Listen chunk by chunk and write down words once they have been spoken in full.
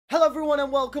Hello everyone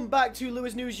and welcome back to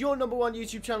LewisNews, your #1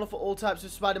 YouTube channel for all types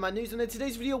of Spider-Man news. And in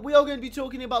today's video, we are going to be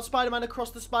talking about Spider-Man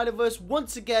Across the Spider-Verse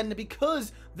once again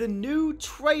because the new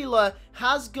trailer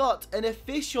has got an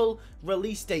official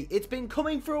release date. It's been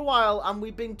coming for a while and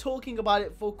we've been talking about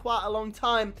it for quite a long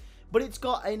time, but it's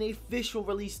got an official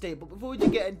release date. But before we do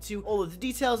get into all of the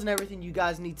details and everything you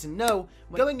guys need to know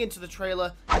when going into the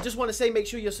trailer, I just want to say make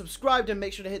sure you're subscribed and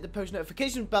make sure to hit the post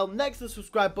notification bell next to the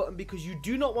subscribe button because you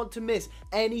do not want to miss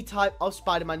any type of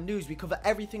Spider-Man news. We cover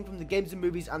everything from the games and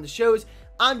movies and the shows,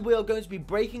 and we are going to be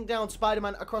breaking down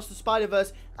Spider-Man Across the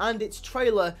Spider-Verse and its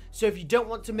trailer. So if you don't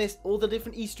want to miss all the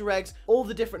different Easter eggs, all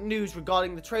the different news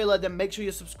regarding the trailer, then make sure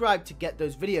you're subscribed to get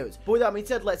those videos. But with that being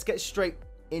said, let's get straight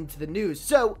into the news.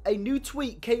 So a new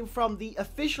tweet came from the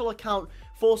official account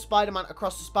for Spider-Man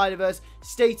Across the Spider-Verse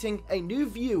stating a new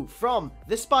view from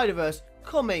the Spider-Verse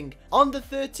coming on the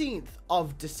 13th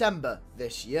of December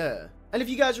this year. And if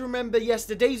you guys remember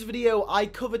yesterday's video, I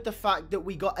covered the fact that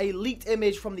we got a leaked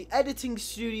image from the editing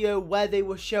studio where they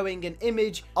were showing an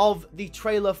image of the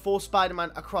trailer for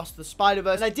Spider-Man Across the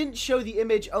Spider-Verse. And I didn't show the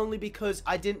image only because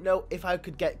I didn't know if I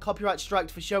could get copyright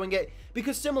striked for showing it,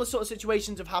 because similar sort of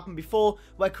situations have happened before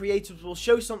where creators will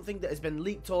show something that has been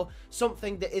leaked or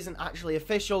something that isn't actually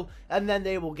official and then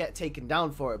they will get taken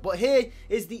down for it. But here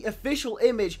is the official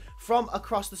image from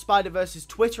Across the Spider-Verse's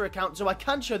Twitter account, so I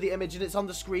can show the image and it's on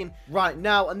the screen right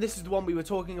now, and this is the one we were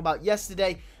talking about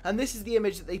yesterday, and this is the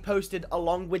image that they posted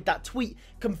along with that tweet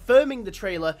confirming the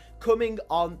trailer coming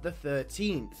on the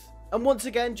 13th. And once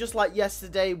again, just like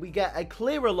yesterday, we get a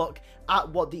clearer look at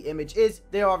what the image is.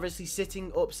 They're obviously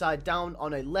sitting upside down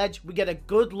on a ledge. We get a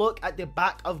good look at the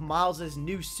back of Miles's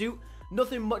new suit.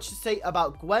 Nothing much to say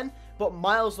about Gwen, but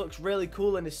Miles looks really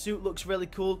cool and his suit looks really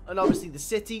cool, and obviously the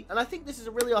city. And I think this is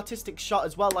a really artistic shot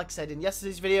as well. Like I said in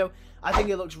yesterday's video, I think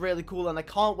it looks really cool and I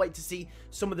can't wait to see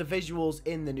some of the visuals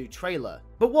in the new trailer.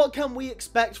 But what can we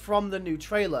expect from the new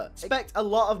trailer? Expect a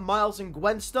lot of Miles and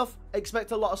Gwen stuff. Expect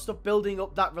a lot of stuff building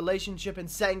up that relationship and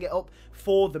setting it up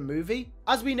for the movie.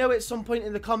 As we know, at some point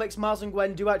in the comics, Miles and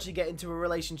Gwen do actually get into a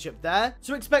relationship there.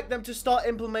 So expect them to start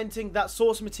implementing that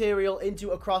source material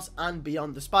into Across and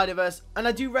Beyond the Spider-Verse. And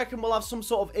I do reckon we'll have some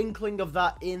sort of inkling of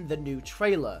that in the new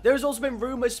trailer. There has also been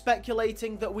rumors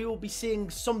speculating that we will be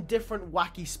seeing some different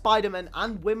wacky Spider-Men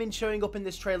and women showing up in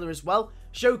this trailer as well,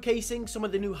 showcasing some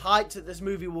of the new heights that this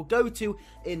movie will go to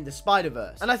in the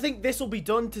Spider-Verse. And I think this will be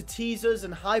done to tease us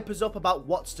and hype us up about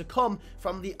what's to come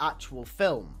from the actual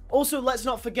film. Also, let's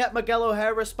not forget Miguel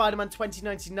O'Hara, Spider-Man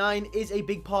 2099, is a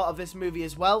big part of this movie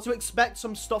as well, so expect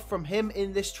some stuff from him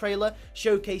in this trailer,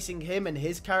 showcasing him and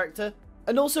his character.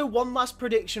 And also, one last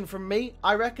prediction from me,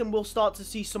 I reckon we'll start to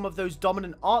see some of those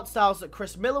dominant art styles that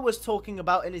Chris Miller was talking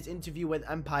about in his interview with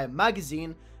Empire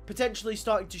Magazine, potentially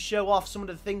starting to show off some of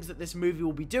the things that this movie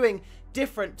will be doing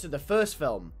different to the first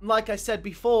film. Like I said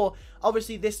before,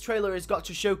 obviously this trailer has got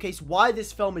to showcase why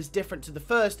this film is different to the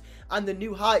first and the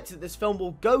new heights that this film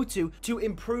will go to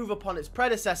improve upon its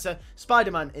predecessor,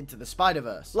 Spider-Man Into the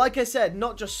Spider-Verse. Like I said,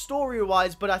 not just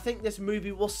story-wise, but I think this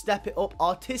movie will step it up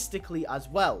artistically as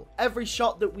well. Every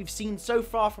shot that we've seen so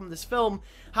far from this film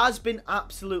has been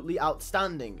absolutely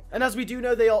outstanding. And as we do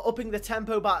know, they are upping the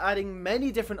tempo by adding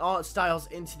many different art styles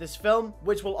into this film,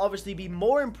 which will obviously be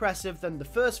more impressive than the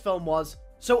first film was.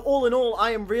 So all in all,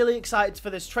 I am really excited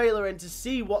for this trailer and to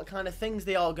see what kind of things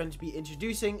they are going to be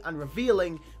introducing and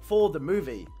revealing for the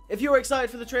movie. If you're excited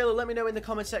for the trailer, let me know in the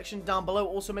comment section down below.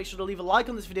 Also, make sure to leave a like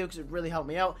on this video because it really helped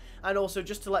me out. And also,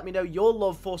 just to let me know your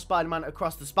love for Spider-Man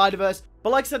Across the Spider-Verse.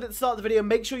 But like I said at the start of the video,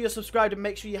 make sure you're subscribed and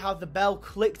make sure you have the bell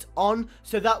clicked on,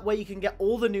 so that way you can get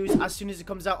all the news as soon as it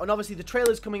comes out. And obviously, the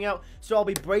trailer's coming out, so I'll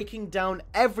be breaking down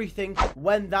everything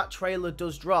when that trailer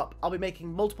does drop. I'll be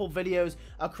making multiple videos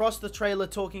across the trailer,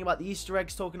 talking about the Easter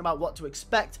eggs, talking about what to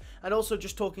expect, and also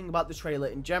just talking about the trailer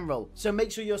in general. So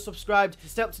make sure you're subscribed to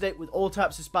stay up to date with all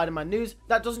types of Spider-Man news.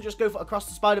 That doesn't just go for Across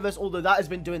the Spider-Verse, although that has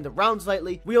been doing the rounds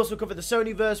lately. We also cover the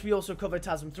Sonyverse, we also cover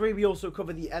TASM 3, we also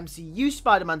cover the MCU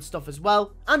Spider-Man stuff as well.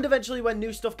 And eventually, when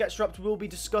new stuff gets dropped, we'll be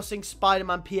discussing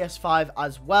Spider-Man PS5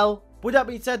 as well. With that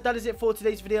being said, that is it for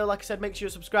today's video. Like I said, make sure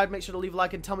you're subscribed, make sure to leave a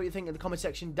like and tell me what you think in the comment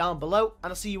section down below.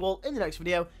 And I'll see you all in the next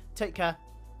video. Take care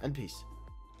and peace.